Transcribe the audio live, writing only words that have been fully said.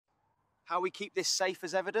How we keep this safe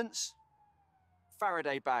as evidence?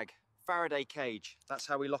 Faraday bag, Faraday cage. That's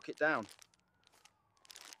how we lock it down.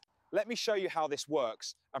 Let me show you how this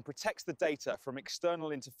works and protects the data from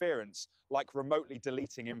external interference, like remotely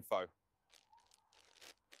deleting info.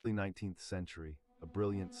 In the 19th century, a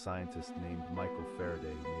brilliant scientist named Michael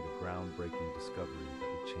Faraday made a groundbreaking discovery that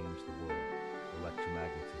would change the world: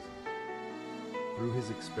 electromagnetism. Through his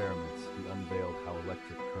experiments, he unveiled how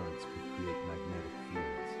electric currents could create magnetic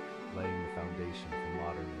fields, laying the foundation for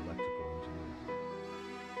modern electrical engineering.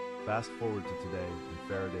 Fast forward to today, and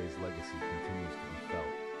Faraday's legacy continues to be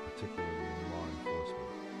felt, particularly in law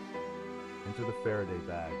enforcement. Enter the Faraday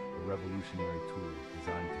bag, a revolutionary tool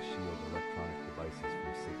designed to shield electronic devices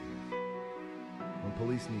from signals. When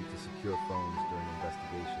police need to secure phones during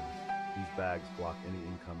investigations, these bags block any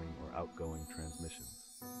incoming or outgoing transmissions.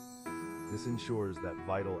 This ensures that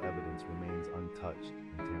vital evidence remains untouched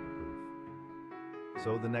and tamper-proof.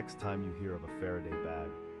 So the next time you hear of a Faraday bag,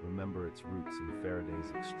 remember its roots in Faraday's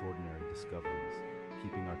extraordinary discoveries,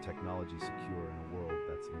 keeping our technology secure in a world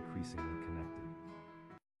that's increasingly connected.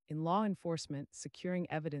 In law enforcement, securing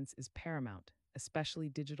evidence is paramount, especially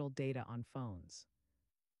digital data on phones.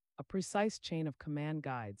 A precise chain of command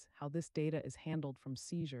guides how this data is handled from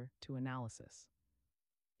seizure to analysis.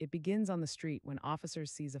 It begins on the street when officers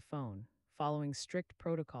seize a phone, following strict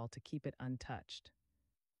protocol to keep it untouched.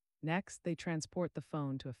 Next, they transport the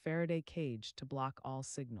phone to a Faraday cage to block all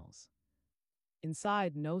signals.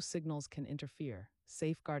 Inside, no signals can interfere,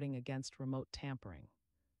 safeguarding against remote tampering.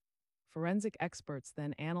 Forensic experts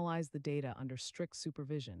then analyze the data under strict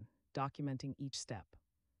supervision, documenting each step.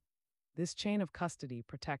 This chain of custody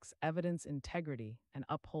protects evidence integrity and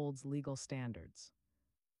upholds legal standards.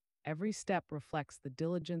 Every step reflects the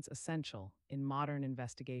diligence essential in modern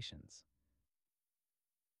investigations.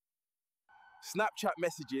 Snapchat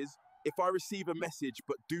messages: if I receive a message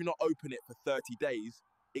but do not open it for 30 days,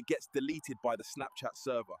 it gets deleted by the Snapchat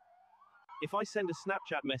server. If I send a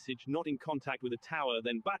Snapchat message not in contact with a tower,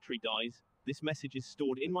 then battery dies. This message is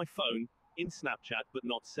stored in my phone, in Snapchat, but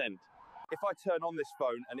not sent. If I turn on this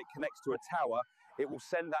phone and it connects to a tower, it will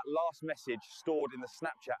send that last message stored in the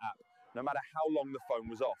Snapchat app, no matter how long the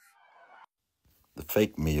phone was off. The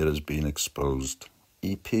fake Mia has been exposed.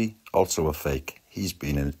 EP, also a fake. He's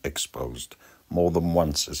been exposed. More than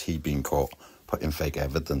once has he been caught putting fake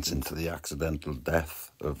evidence into the accidental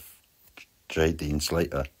death of J. Dean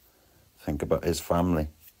Slater. Think about his family.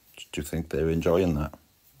 Do you think they're enjoying that?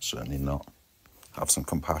 Certainly not. Have some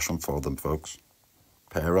compassion for them, folks.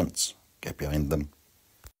 Parents, get behind them.